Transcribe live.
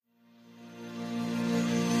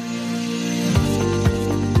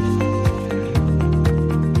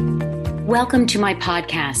Welcome to my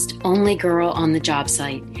podcast, Only Girl on the Job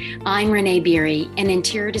Site. I'm Renee Beery, an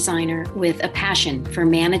interior designer with a passion for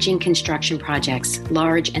managing construction projects,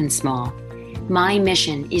 large and small. My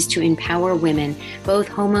mission is to empower women, both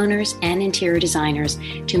homeowners and interior designers,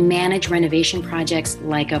 to manage renovation projects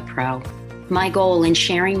like a pro. My goal in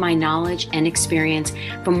sharing my knowledge and experience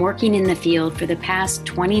from working in the field for the past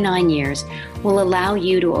 29 years will allow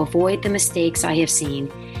you to avoid the mistakes I have seen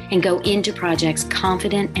and go into projects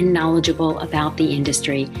confident and knowledgeable about the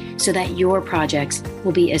industry so that your projects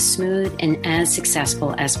will be as smooth and as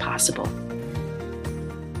successful as possible.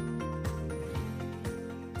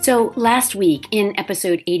 So last week in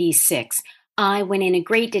episode 86, I went in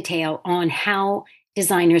great detail on how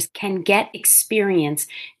designers can get experience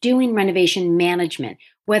doing renovation management,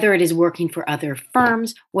 whether it is working for other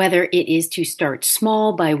firms, whether it is to start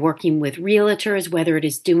small by working with realtors, whether it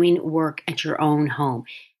is doing work at your own home.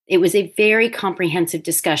 It was a very comprehensive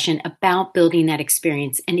discussion about building that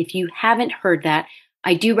experience. And if you haven't heard that,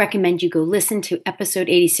 I do recommend you go listen to episode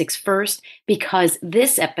 86 first, because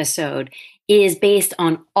this episode is based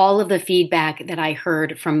on all of the feedback that I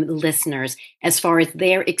heard from listeners as far as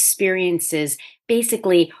their experiences,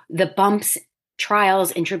 basically the bumps,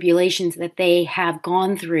 trials, and tribulations that they have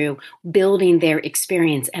gone through building their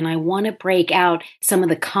experience. And I want to break out some of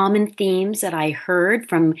the common themes that I heard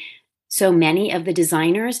from so many of the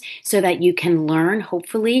designers so that you can learn,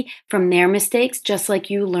 hopefully, from their mistakes, just like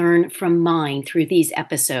you learn from mine through these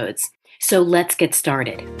episodes. So let's get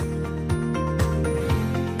started.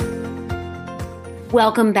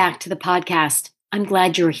 Welcome back to the podcast. I'm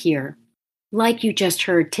glad you're here. Like you just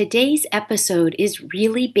heard, today's episode is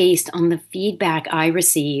really based on the feedback I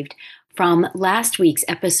received from last week's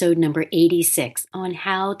episode number 86 on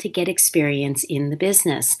how to get experience in the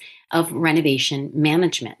business of renovation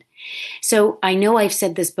management. So I know I've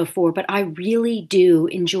said this before, but I really do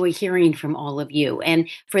enjoy hearing from all of you. And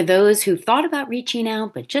for those who thought about reaching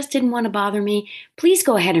out but just didn't want to bother me, please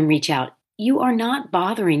go ahead and reach out. You are not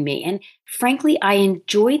bothering me. And frankly, I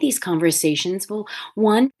enjoy these conversations. Well,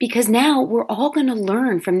 one, because now we're all going to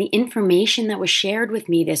learn from the information that was shared with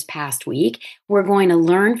me this past week. We're going to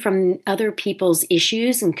learn from other people's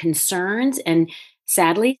issues and concerns and,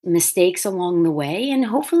 sadly, mistakes along the way. And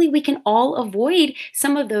hopefully we can all avoid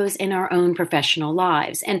some of those in our own professional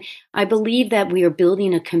lives. And I believe that we are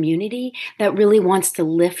building a community that really wants to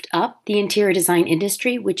lift up the interior design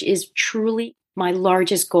industry, which is truly my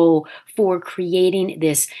largest goal for creating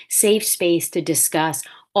this safe space to discuss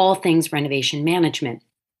all things renovation management.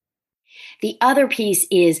 The other piece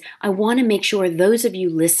is I want to make sure those of you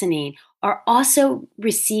listening are also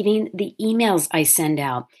receiving the emails I send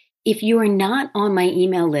out. If you are not on my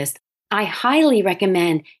email list, I highly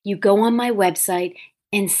recommend you go on my website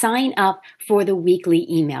and sign up for the weekly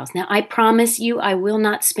emails. Now, I promise you I will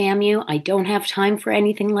not spam you. I don't have time for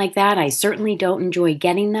anything like that. I certainly don't enjoy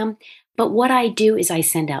getting them. But what I do is I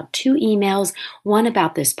send out 2 emails, one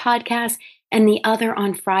about this podcast, and the other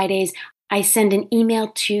on Fridays. I send an email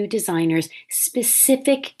to designers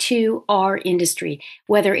specific to our industry,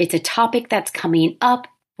 whether it's a topic that's coming up,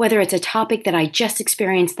 whether it's a topic that I just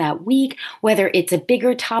experienced that week, whether it's a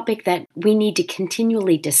bigger topic that we need to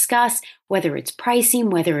continually discuss, whether it's pricing,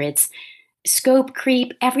 whether it's scope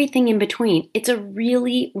creep, everything in between. It's a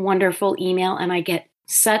really wonderful email, and I get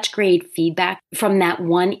such great feedback from that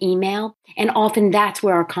one email. And often that's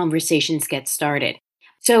where our conversations get started.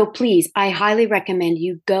 So please, I highly recommend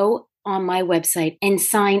you go on my website and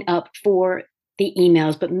sign up for the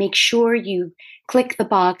emails, but make sure you click the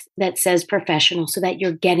box that says professional so that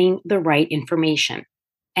you're getting the right information,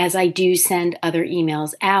 as I do send other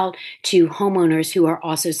emails out to homeowners who are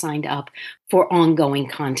also signed up for ongoing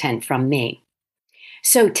content from me.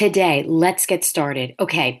 So today, let's get started.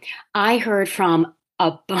 Okay, I heard from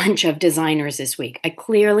a bunch of designers this week. I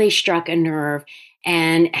clearly struck a nerve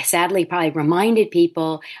and sadly probably reminded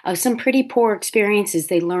people of some pretty poor experiences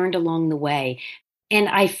they learned along the way. And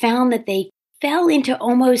I found that they fell into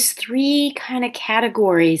almost 3 kind of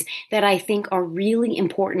categories that I think are really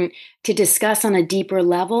important to discuss on a deeper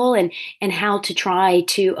level and how to try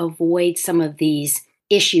to avoid some of these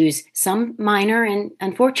issues, some minor and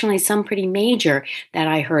unfortunately some pretty major that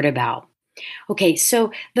I heard about. Okay,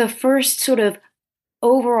 so the first sort of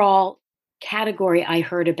overall category I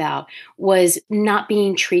heard about was not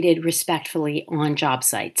being treated respectfully on job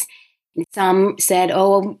sites. Some said,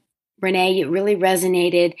 "Oh, Renee, it really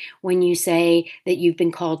resonated when you say that you've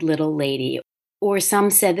been called little lady." Or some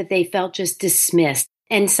said that they felt just dismissed.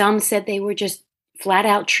 And some said they were just flat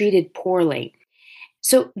out treated poorly.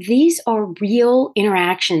 So these are real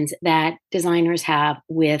interactions that designers have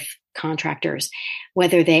with contractors,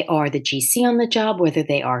 whether they are the GC on the job, whether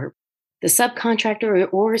they are the subcontractor,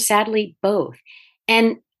 or sadly, both.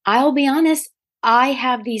 And I'll be honest, I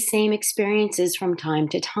have these same experiences from time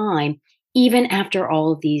to time, even after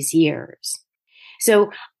all of these years.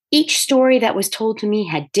 So each story that was told to me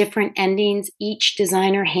had different endings. Each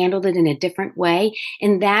designer handled it in a different way.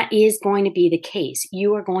 And that is going to be the case.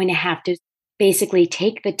 You are going to have to basically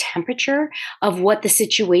take the temperature of what the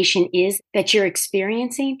situation is that you're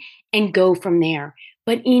experiencing and go from there.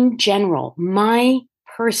 But in general, my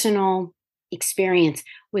personal experience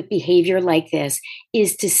with behavior like this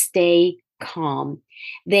is to stay calm.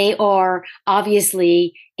 They are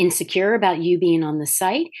obviously insecure about you being on the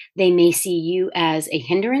site. They may see you as a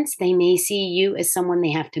hindrance. They may see you as someone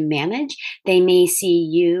they have to manage. They may see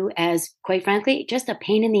you as, quite frankly, just a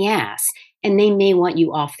pain in the ass, and they may want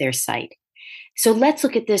you off their site. So let's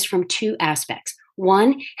look at this from two aspects.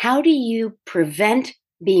 One, how do you prevent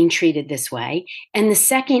being treated this way? And the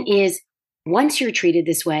second is, once you're treated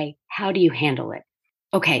this way, how do you handle it?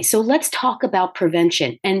 Okay, so let's talk about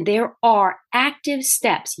prevention. And there are active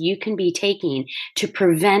steps you can be taking to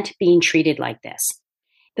prevent being treated like this.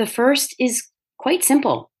 The first is quite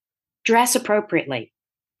simple: dress appropriately.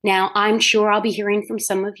 Now, I'm sure I'll be hearing from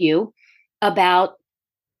some of you about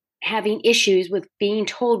having issues with being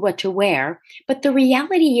told what to wear. But the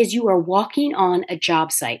reality is you are walking on a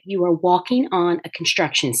job site. You are walking on a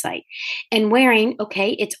construction site and wearing,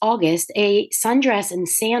 okay, it's August, a sundress and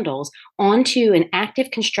sandals onto an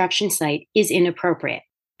active construction site is inappropriate.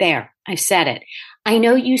 There, I've said it. I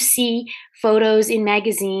know you see photos in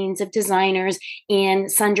magazines of designers in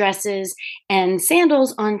sundresses and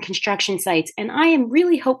sandals on construction sites, and I am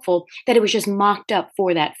really hopeful that it was just mocked up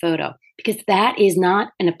for that photo, because that is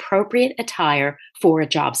not an appropriate attire for a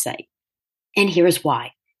job site. And here's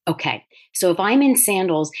why. Okay, so if I'm in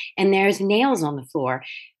sandals and there's nails on the floor,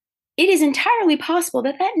 it is entirely possible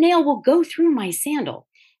that that nail will go through my sandal.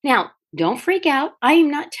 Now, don't freak out. I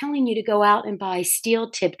am not telling you to go out and buy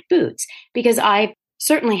steel-tipped boots, because I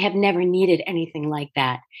certainly have never needed anything like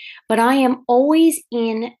that. But I am always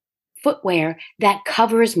in footwear that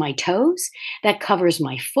covers my toes, that covers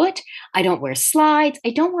my foot. I don't wear slides. I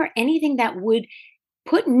don't wear anything that would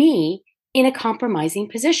put me in a compromising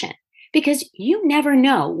position, because you never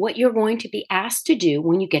know what you're going to be asked to do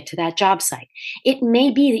when you get to that job site. It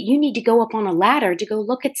may be that you need to go up on a ladder to go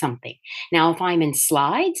look at something. Now, if I'm in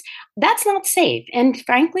slides, that's not safe. And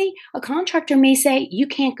frankly, a contractor may say, you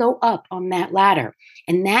can't go up on that ladder.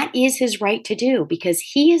 And that is his right to do, because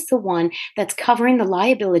he is the one that's covering the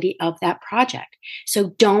liability of that project. So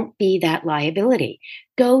don't be that liability.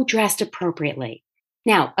 Go dressed appropriately.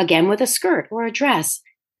 Now, again, with a skirt or a dress,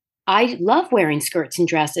 I love wearing skirts and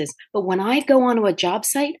dresses, but when I go onto a job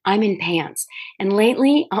site, I'm in pants. And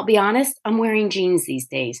lately, I'll be honest, I'm wearing jeans these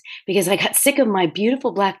days because I got sick of my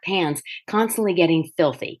beautiful black pants constantly getting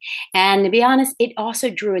filthy. And to be honest, it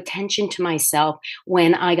also drew attention to myself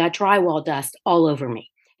when I got drywall dust all over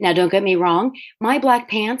me. Now, don't get me wrong, my black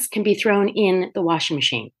pants can be thrown in the washing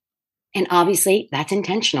machine. And obviously, that's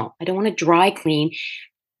intentional. I don't want to dry clean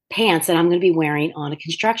pants that I'm going to be wearing on a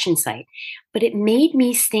construction site. But it made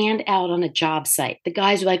me stand out on a job site. The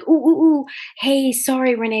guys were like, ooh, hey,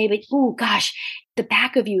 sorry, Renee, but gosh, the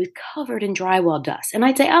back of you is covered in drywall dust. And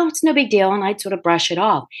I'd say, oh, it's no big deal. And I'd sort of brush it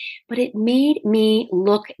off. But it made me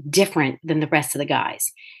look different than the rest of the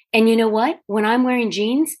guys. And you know what? When I'm wearing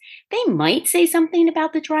jeans, they might say something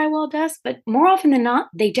about the drywall dust, but more often than not,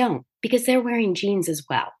 they don't, because they're wearing jeans as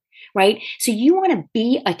well. Right? So you want to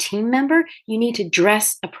be a team member, you need to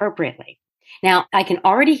dress appropriately. Now, I can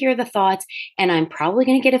already hear the thoughts, and I'm probably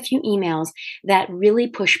going to get a few emails that really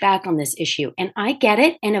push back on this issue. And I get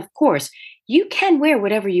it. And of course, you can wear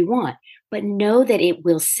whatever you want, but know that it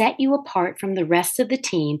will set you apart from the rest of the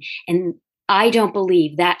team. And I don't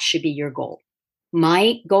believe that should be your goal.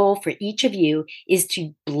 My goal for each of you is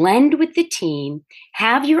to blend with the team,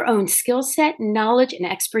 have your own skill set, knowledge, and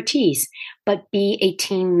expertise, but be a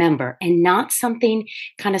team member and not something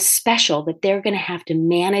kind of special that they're going to have to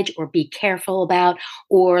manage or be careful about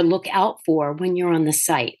or look out for when you're on the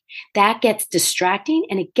site. That gets distracting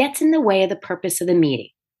and it gets in the way of the purpose of the meeting.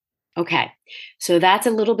 Okay, so that's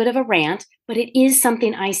a little bit of a rant, but it is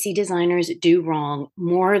something I see designers do wrong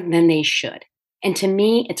more than they should. And to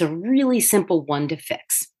me, it's a really simple one to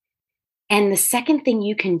fix. And the second thing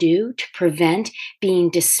you can do to prevent being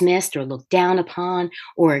dismissed or looked down upon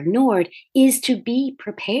or ignored is to be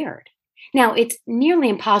prepared. Now, it's nearly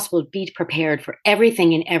impossible to be prepared for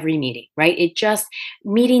everything in every meeting, right?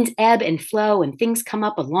 Meetings ebb and flow and things come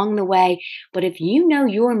up along the way. But if you know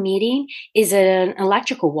your meeting is an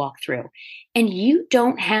electrical walkthrough and you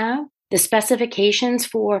don't have the specifications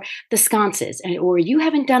for the sconces, or you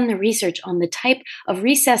haven't done the research on the type of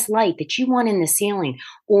recessed light that you want in the ceiling,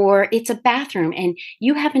 or it's a bathroom and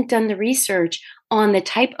you haven't done the research on the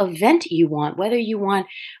type of vent you want, whether you want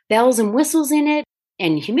bells and whistles in it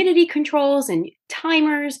and humidity controls and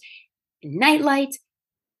timers, and night lights,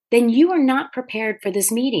 then you are not prepared for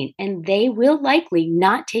this meeting and they will likely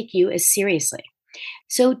not take you as seriously.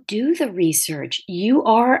 So do the research. You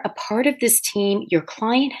are a part of this team. Your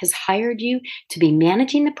client has hired you to be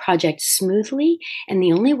managing the project smoothly. And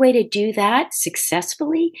the only way to do that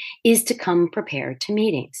successfully is to come prepared to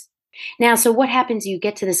meetings. Now, so what happens? You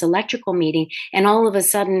get to this electrical meeting and all of a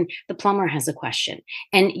sudden the plumber has a question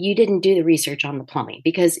and you didn't do the research on the plumbing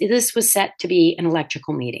because this was set to be an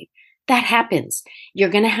electrical meeting. That happens. You're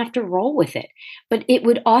going to have to roll with it. But it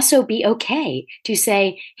would also be okay to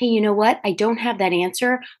say, hey, you know what? I don't have that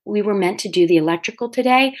answer. We were meant to do the electrical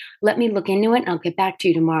today. Let me look into it and I'll get back to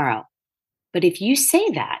you tomorrow. But if you say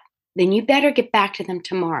that, then you better get back to them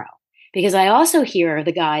tomorrow. Because I also hear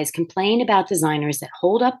the guys complain about designers that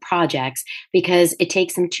hold up projects because it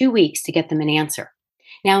takes them 2 weeks to get them an answer.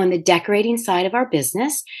 Now, in the decorating side of our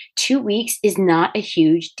business, 2 weeks is not a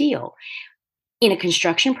huge deal. In a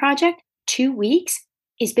construction project, 2 weeks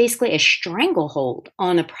is basically a stranglehold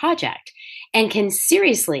on a project and can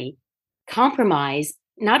seriously compromise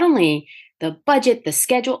not only the budget, the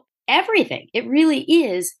schedule, everything. It really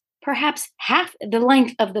is perhaps half the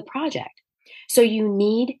length of the project. So you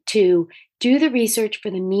need to do the research for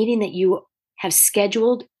the meeting that you have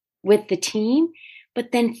scheduled with the team,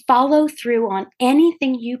 but then follow through on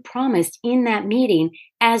anything you promised in that meeting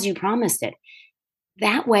as you promised it.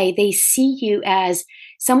 That way they see you as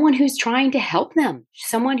someone who's trying to help them,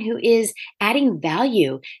 someone who is adding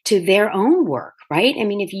value to their own work, right? I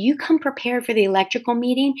mean, if you come prepared for the electrical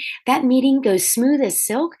meeting, that meeting goes smooth as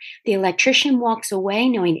silk. The electrician walks away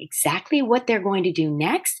knowing exactly what they're going to do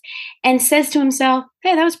next and says to himself,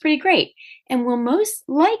 hey, that was pretty great, and will most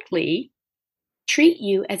likely treat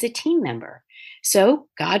you as a team member. So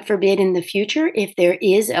God forbid in the future, if there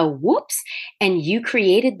is a whoops and you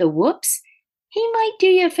created the whoops, he might do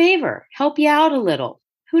you a favor, help you out a little.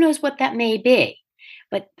 Who knows what that may be?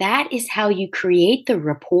 But that is how you create the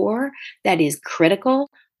rapport that is critical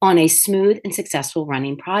on a smooth and successful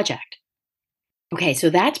running project. Okay, so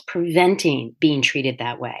that's preventing being treated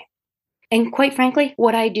that way. And quite frankly,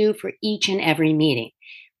 what I do for each and every meeting.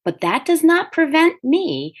 But that does not prevent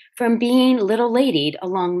me from being little ladied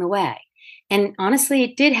along the way. And honestly,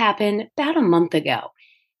 it did happen about a month ago.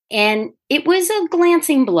 And it was a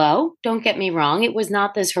glancing blow. Don't get me wrong. It was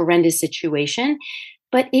not this horrendous situation,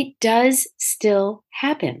 but it does still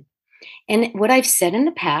happen. And what I've said in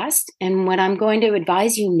the past and what I'm going to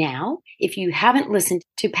advise you now, if you haven't listened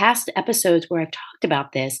to past episodes where I've talked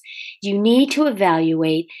about this, you need to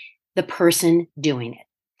evaluate the person doing it.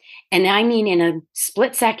 And I mean, in a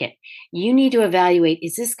split second, you need to evaluate,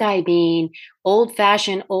 is this guy being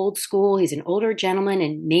old-fashioned, old school? He's an older gentleman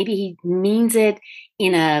and maybe he means it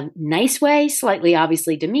in a nice way, slightly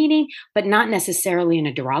obviously demeaning, but not necessarily in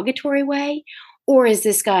a derogatory way. Or is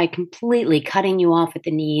this guy completely cutting you off at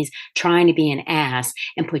the knees, trying to be an ass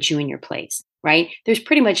and put you in your place, right? There's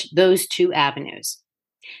pretty much those two avenues.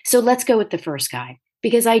 So let's go with the first guy,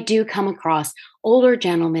 because I do come across older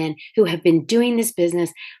gentlemen who have been doing this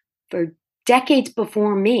business for decades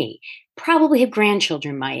before me, probably have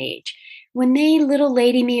grandchildren my age. When they little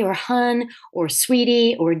lady me or hun or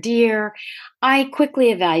sweetie or dear, I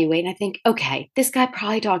quickly evaluate and I think, okay, this guy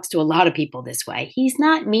probably talks to a lot of people this way. He's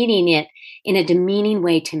not meaning it in a demeaning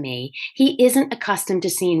way to me. He isn't accustomed to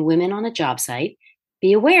seeing women on a job site.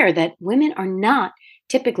 Be aware that women are not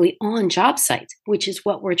typically on job sites, which is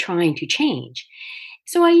what we're trying to change.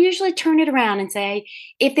 So I usually turn it around and say,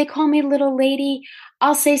 if they call me little lady,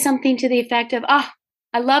 I'll say something to the effect of,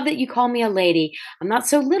 I love that you call me a lady. I'm not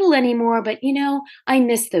so little anymore, but I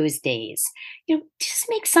miss those days. Just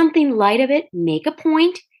make something light of it, make a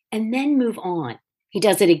point, and then move on. He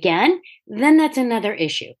does it again, then that's another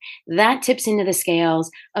issue. That tips into the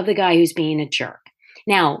scales of the guy who's being a jerk.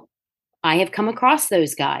 Now, I have come across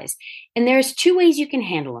those guys, and there's two ways you can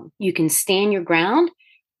handle them. You can stand your ground,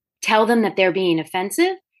 tell them that they're being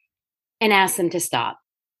offensive, and ask them to stop.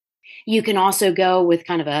 You can also go with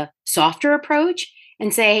kind of a softer approach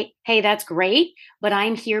and say, hey, that's great, but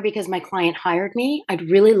I'm here because my client hired me. I'd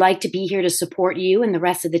really like to be here to support you and the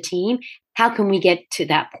rest of the team. How can we get to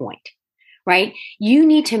that point, right? You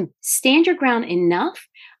need to stand your ground enough.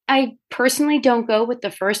 I personally don't go with the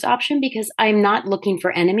first option because I'm not looking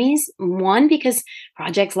for enemies. One, because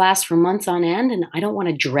projects last for months on end and I don't want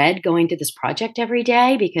to dread going to this project every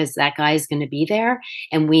day because that guy is going to be there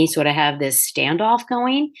and we sort of have this standoff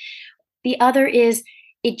going. The other is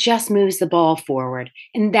it just moves the ball forward.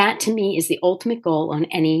 And that to me is the ultimate goal on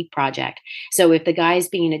any project. So if the guy's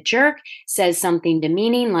being a jerk, says something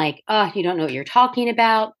demeaning like, oh, you don't know what you're talking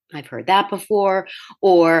about. I've heard that before.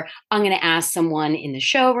 Or I'm going to ask someone in the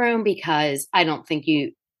showroom because I don't think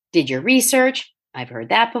you did your research. I've heard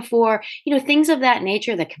that before. Things of that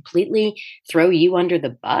nature that completely throw you under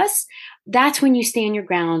the bus. That's when you stand your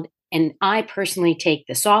ground. And I personally take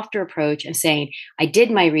the softer approach of saying, I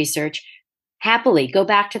did my research. Happily go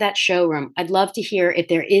back to that showroom. I'd love to hear if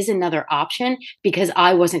there is another option because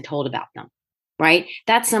I wasn't told about them, right?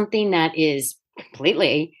 That's something that is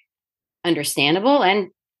completely understandable and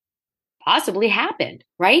possibly happened,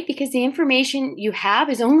 right? Because the information you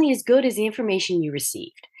have is only as good as the information you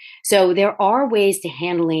received. So there are ways to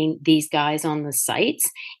handling these guys on the sites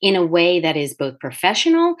in a way that is both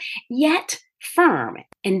professional yet firm.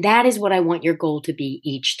 And that is what I want your goal to be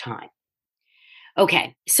each time.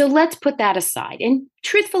 Okay, so let's put that aside. And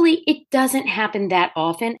truthfully, it doesn't happen that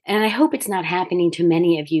often. And I hope it's not happening to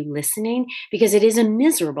many of you listening because it is a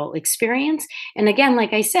miserable experience. And again,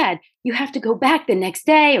 like I said, you have to go back the next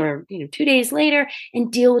day or 2 days later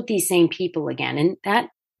and deal with these same people again. And that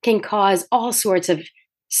can cause all sorts of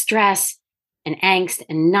stress and angst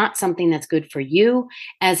and not something that's good for you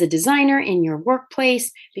as a designer in your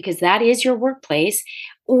workplace, because that is your workplace,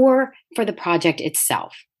 or for the project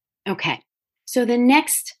itself. Okay. So the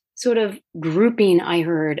next sort of grouping I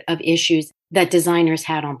heard of issues that designers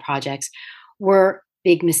had on projects were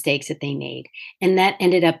big mistakes that they made. And that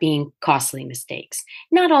ended up being costly mistakes.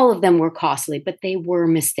 Not all of them were costly, but they were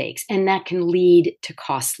mistakes. And that can lead to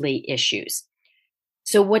costly issues.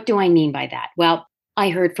 So what do I mean by that? Well, I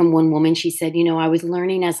heard from one woman, she said, I was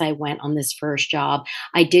learning as I went on this first job.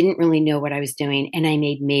 I didn't really know what I was doing and I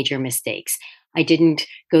made major mistakes. I didn't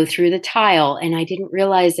go through the tile and I didn't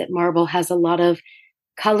realize that marble has a lot of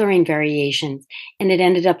coloring variations and it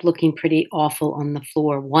ended up looking pretty awful on the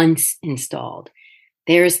floor once installed.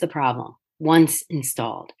 There's the problem. Once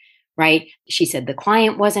installed, right? She said the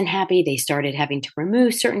client wasn't happy. They started having to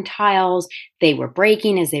remove certain tiles. They were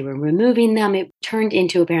breaking as they were removing them. It turned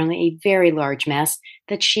into apparently a very large mess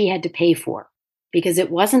that she had to pay for. Because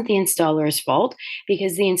it wasn't the installer's fault,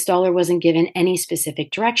 because the installer wasn't given any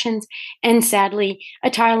specific directions. And sadly, a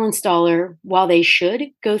tile installer, while they should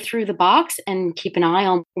go through the box and keep an eye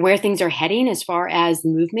on where things are heading as far as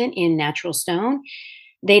movement in natural stone,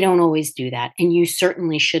 they don't always do that. And you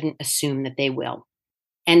certainly shouldn't assume that they will.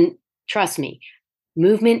 And trust me,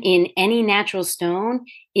 movement in any natural stone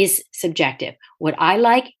is subjective. What I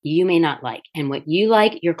like, you may not like. And what you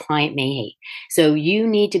like, your client may hate. So you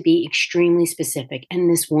need to be extremely specific. And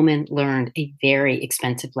this woman learned a very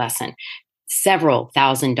expensive lesson, several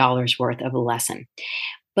 $1,000s worth of a lesson.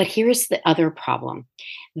 But here's the other problem.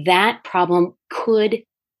 That problem could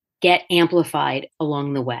get amplified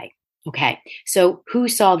along the way. Okay, so who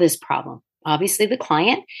saw this problem? Obviously, the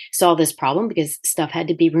client saw this problem because stuff had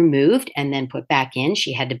to be removed and then put back in.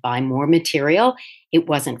 She had to buy more material. It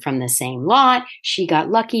wasn't from the same lot. She got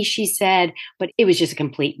lucky, she said, but it was just a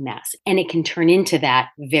complete mess. And it can turn into that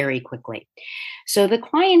very quickly. So the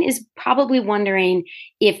client is probably wondering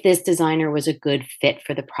if this designer was a good fit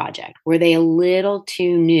for the project. Were they a little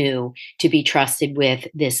too new to be trusted with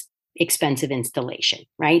this expensive installation,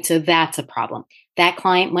 right? So that's a problem. That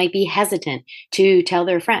client might be hesitant to tell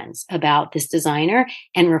their friends about this designer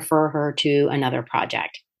and refer her to another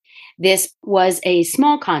project. This was a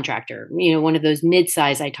small contractor, one of those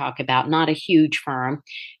mid-size I talk about, not a huge firm,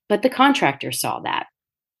 but the contractor saw that.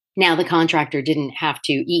 Now, the contractor didn't have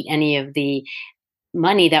to eat any of the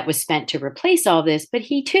money that was spent to replace all this, but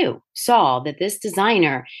he too saw that this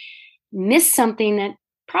designer missed something that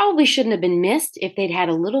probably shouldn't have been missed if they'd had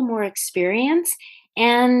a little more experience,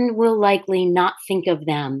 and will likely not think of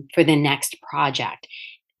them for the next project.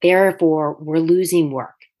 Therefore, we're losing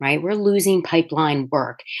work, right? We're losing pipeline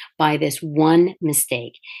work by this one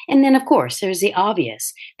mistake. And then, of course, there's the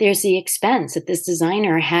obvious. There's the expense that this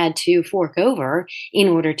designer had to fork over in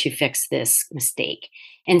order to fix this mistake.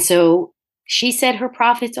 And so she said her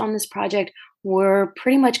profits on this project were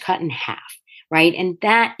pretty much cut in half. Right. And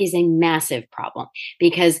that is a massive problem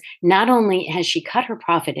because not only has she cut her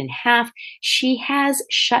profit in half, she has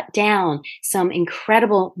shut down some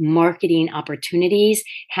incredible marketing opportunities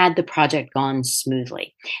had the project gone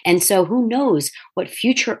smoothly. And so who knows what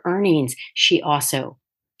future earnings she also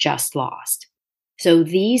just lost. So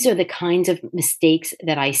these are the kinds of mistakes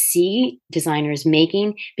that I see designers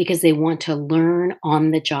making because they want to learn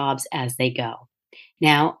on the jobs as they go.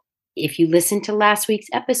 Now, If you listened to last week's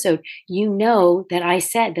episode, you know that I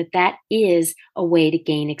said that that is a way to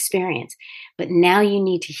gain experience. But now you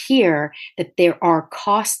need to hear that there are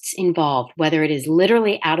costs involved, whether it is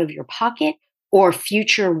literally out of your pocket or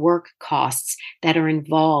future work costs that are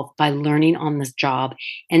involved by learning on this job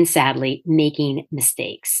and sadly making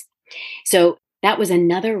mistakes. So that was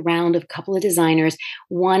another round of a couple of designers.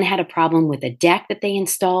 One had a problem with a deck that they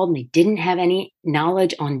installed and they didn't have any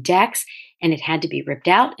knowledge on decks and it had to be ripped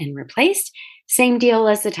out and replaced. Same deal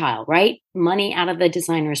as the tile, right? Money out of the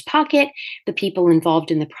designer's pocket. The people involved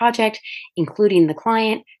in the project, including the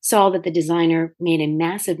client, saw that the designer made a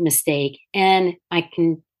massive mistake. And I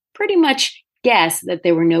can pretty much guess that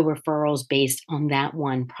there were no referrals based on that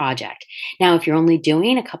one project. Now, if you're only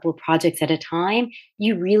doing a couple of projects at a time,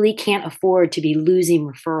 you really can't afford to be losing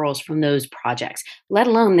referrals from those projects, let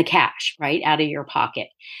alone the cash, right, out of your pocket.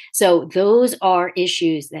 So those are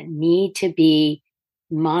issues that need to be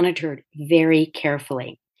monitored very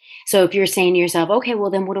carefully. So if you're saying to yourself, okay,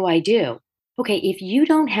 well, then what do I do? Okay, if you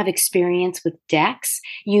don't have experience with decks,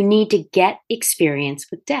 you need to get experience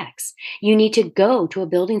with decks. You need to go to a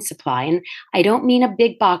building supply. And I don't mean a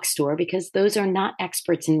big box store because those are not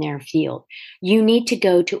experts in their field. You need to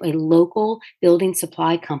go to a local building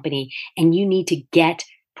supply company and you need to get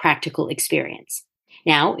practical experience.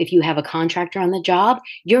 Now, if you have a contractor on the job,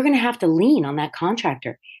 you're going to have to lean on that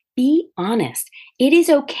contractor. Be honest. It is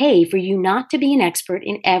okay for you not to be an expert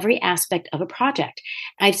in every aspect of a project.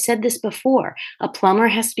 I've said this before. A plumber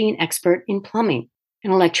has to be an expert in plumbing.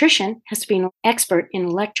 An electrician has to be an expert in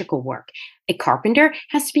electrical work. A carpenter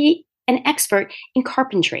has to be an expert in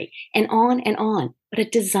carpentry, and on and on. But a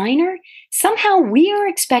designer, somehow we are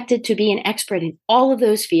expected to be an expert in all of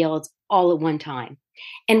those fields all at one time.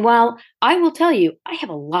 And while I will tell you, I have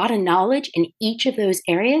a lot of knowledge in each of those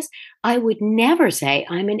areas, I would never say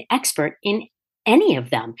I'm an expert in any of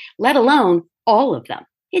them, let alone all of them.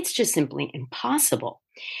 It's just simply impossible.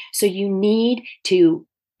 So you need to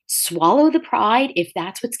swallow the pride if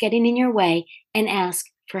that's what's getting in your way and ask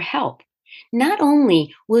for help. Not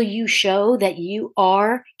only will you show that you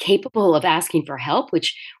are capable of asking for help,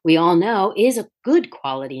 which we all know is a good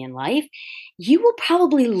quality in life, you will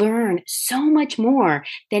probably learn so much more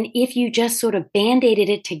than if you just sort of band-aided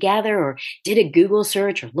it together or did a Google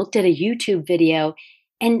search or looked at a YouTube video.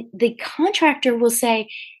 And the contractor will say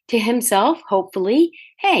to himself, hopefully,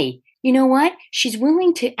 hey, you know what? She's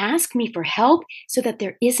willing to ask me for help so that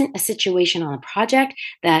there isn't a situation on a project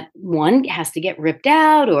that one has to get ripped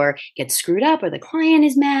out or get screwed up or the client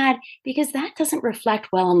is mad, because that doesn't reflect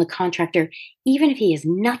well on the contractor, even if he has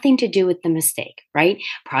nothing to do with the mistake, right?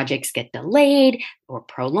 Projects get delayed or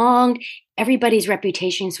prolonged. Everybody's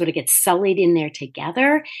reputation sort of gets sullied in there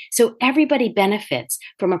together. So everybody benefits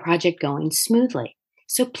from a project going smoothly.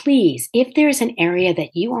 So please, if there's an area that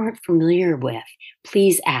you aren't familiar with,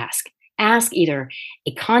 please ask. Ask either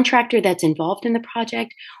a contractor that's involved in the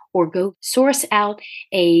project or go source out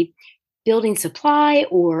a building supply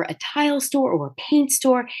or a tile store or a paint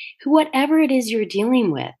store, whatever it is you're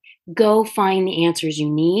dealing with. Go find the answers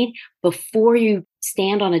you need before you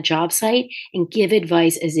stand on a job site and give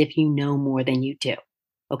advice as if you know more than you do.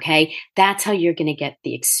 Okay? That's how you're going to get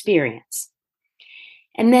the experience.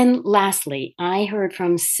 And then lastly, I heard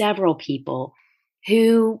from several people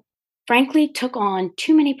who frankly took on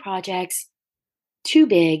too many projects, too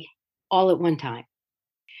big, all at one time.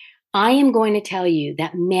 I am going to tell you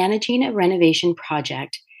that managing a renovation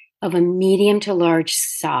project of a medium to large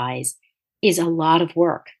size is a lot of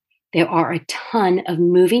work. There are a ton of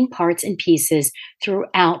moving parts and pieces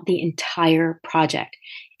throughout the entire project.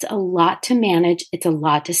 It's a lot to manage, it's a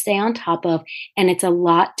lot to stay on top of, and it's a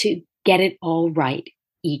lot to get it all right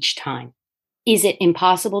each time. Is it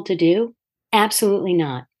impossible to do? Absolutely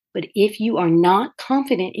not. But if you are not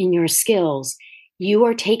confident in your skills, you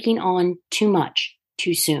are taking on too much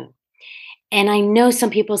too soon. And I know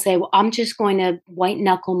some people say, well, I'm just going to white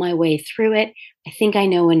knuckle my way through it. I think I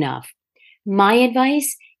know enough. My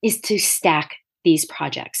advice is to stack these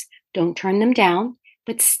projects. Don't turn them down,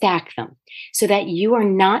 but stack them so that you are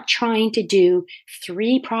not trying to do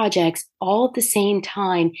 3 projects all at the same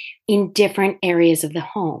time in different areas of the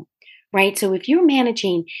home, right? So if you're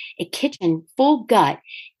managing a kitchen full gut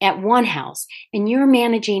at one house and you're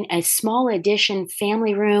managing a small addition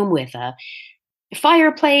family room with a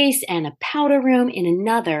fireplace and a powder room in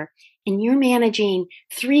another, and you're managing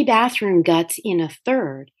 3 bathroom guts in a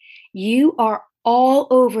third, you are all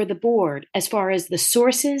over the board as far as the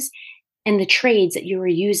sources and the trades that you are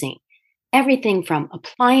using. Everything from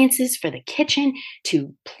appliances for the kitchen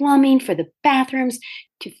to plumbing for the bathrooms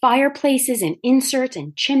to fireplaces and inserts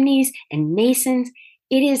and chimneys and masons.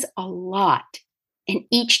 It is a lot. And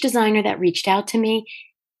each designer that reached out to me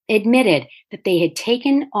admitted that they had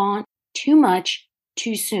taken on too much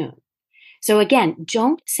too soon. So again,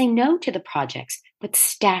 don't say no to the projects, but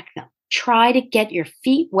stack them. Try to get your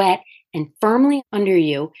feet wet and firmly under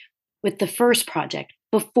you with the first project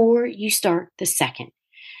before you start the second.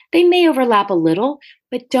 They may overlap a little,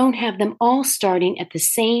 but don't have them all starting at the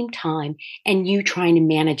same time and you trying to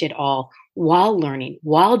manage it all while learning,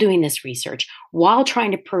 while doing this research, while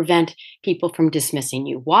trying to prevent people from dismissing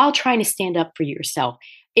you, while trying to stand up for yourself.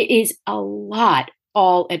 It is a lot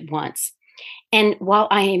all at once. And while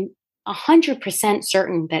I am 100%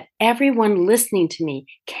 certain that everyone listening to me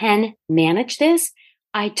can manage this,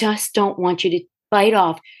 I just don't want you to bite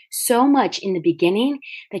off so much in the beginning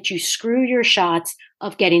that you screw your shots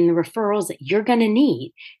of getting the referrals that you're going to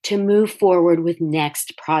need to move forward with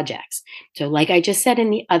next projects. So like I just said in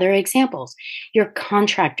the other examples, your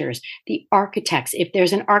contractors, the architects, if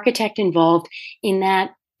there's an architect involved in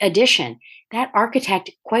that addition, that architect,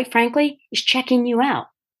 quite frankly, is checking you out.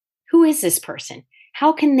 Who is this person?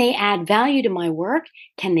 How can they add value to my work?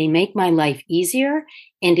 Can they make my life easier?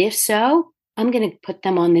 And if so, I'm going to put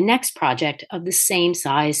them on the next project of the same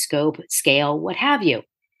size, scope, scale, what have you.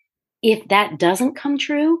 If that doesn't come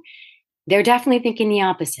true, they're definitely thinking the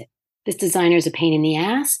opposite. This designer is a pain in the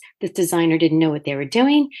ass. This designer didn't know what they were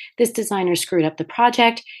doing. This designer screwed up the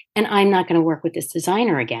project, and I'm not going to work with this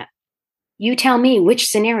designer again. You tell me which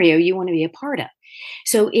scenario you want to be a part of.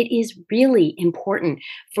 So it is really important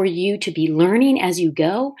for you to be learning as you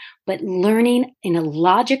go, but learning in a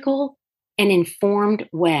logical and informed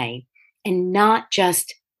way, and not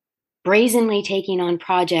just brazenly taking on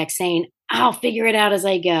projects saying, I'll figure it out as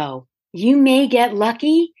I go. You may get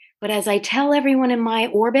lucky, but as I tell everyone in my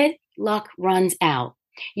orbit, luck runs out.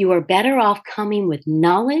 You are better off coming with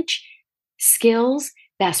knowledge, skills,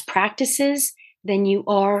 best practices than you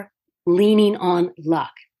are leaning on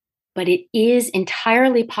luck. But it is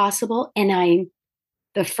entirely possible, and I'm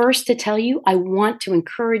the first to tell you, I want to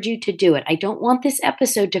encourage you to do it. I don't want this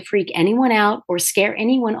episode to freak anyone out or scare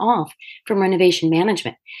anyone off from renovation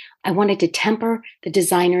management. I wanted to temper the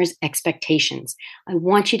designer's expectations. I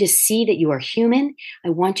want you to see that you are human. I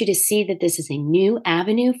want you to see that this is a new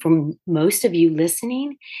avenue for most of you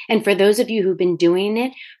listening. And for those of you who've been doing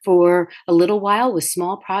it for a little while with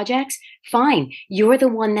small projects, fine. You're the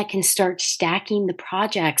one that can start stacking the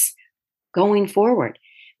projects going forward.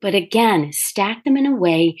 But again, stack them in a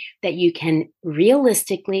way that you can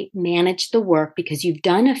realistically manage the work because you've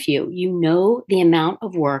done a few. You know the amount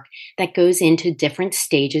of work that goes into different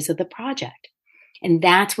stages of the project. And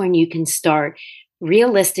that's when you can start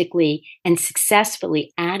realistically and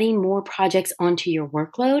successfully adding more projects onto your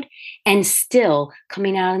workload and still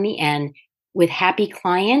coming out in the end with happy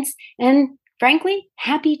clients and, frankly,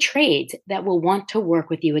 happy trades that will want to work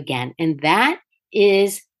with you again. And that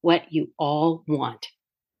is what you all want.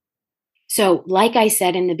 So like I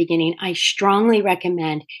said in the beginning, I strongly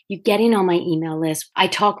recommend you getting on my email list. I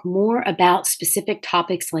talk more about specific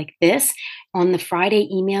topics like this on the Friday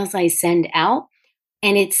emails I send out.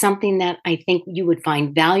 And it's something that I think you would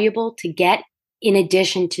find valuable to get in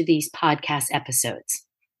addition to these podcast episodes.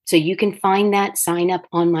 So you can find that sign up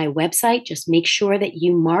on my website. Just make sure that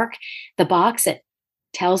you mark the box that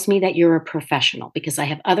tells me that you're a professional, because I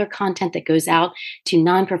have other content that goes out to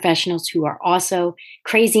non-professionals who are also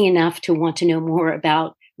crazy enough to want to know more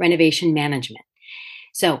about renovation management.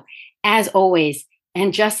 So as always,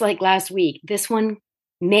 and just like last week, this one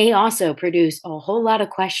may also produce a whole lot of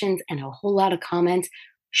questions and a whole lot of comments.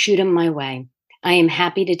 Shoot them my way. I am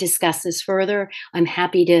happy to discuss this further. I'm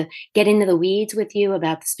happy to get into the weeds with you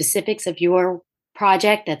about the specifics of your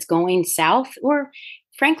project that's going south, or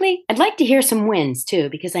frankly, I'd like to hear some wins too,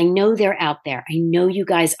 because I know they're out there. I know you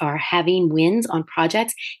guys are having wins on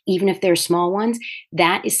projects, even if they're small ones.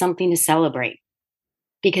 That is something to celebrate,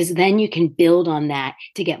 because then you can build on that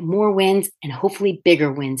to get more wins and hopefully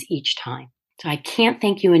bigger wins each time. So I can't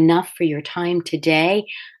thank you enough for your time today.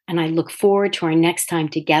 And I look forward to our next time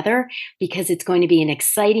together, because it's going to be an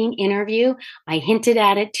exciting interview. I hinted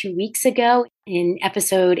at it 2 weeks ago in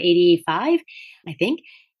episode 85, I think.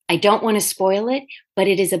 I don't want to spoil it, but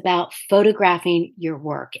it is about photographing your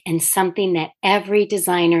work, and something that every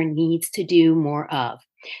designer needs to do more of.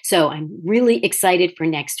 So I'm really excited for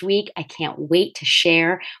next week. I can't wait to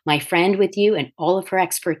share my friend with you and all of her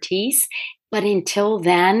expertise. But until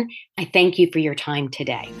then, I thank you for your time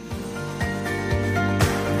today.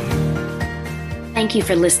 Thank you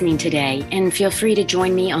for listening today, and feel free to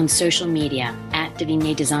join me on social media at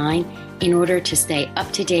Davinia Design in order to stay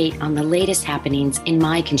up to date on the latest happenings in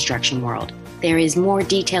my construction world. There is more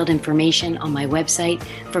detailed information on my website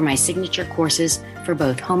for my signature courses for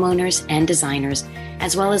both homeowners and designers,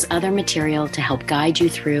 as well as other material to help guide you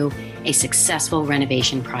through a successful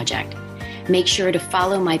renovation project. Make sure to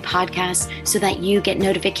follow my podcast so that you get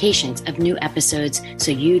notifications of new episodes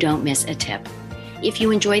so you don't miss a tip. If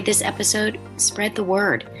you enjoyed this episode, spread the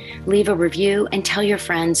word. Leave a review and tell your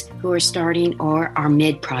friends who are starting or are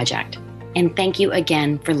mid-project. And thank you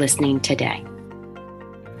again for listening today.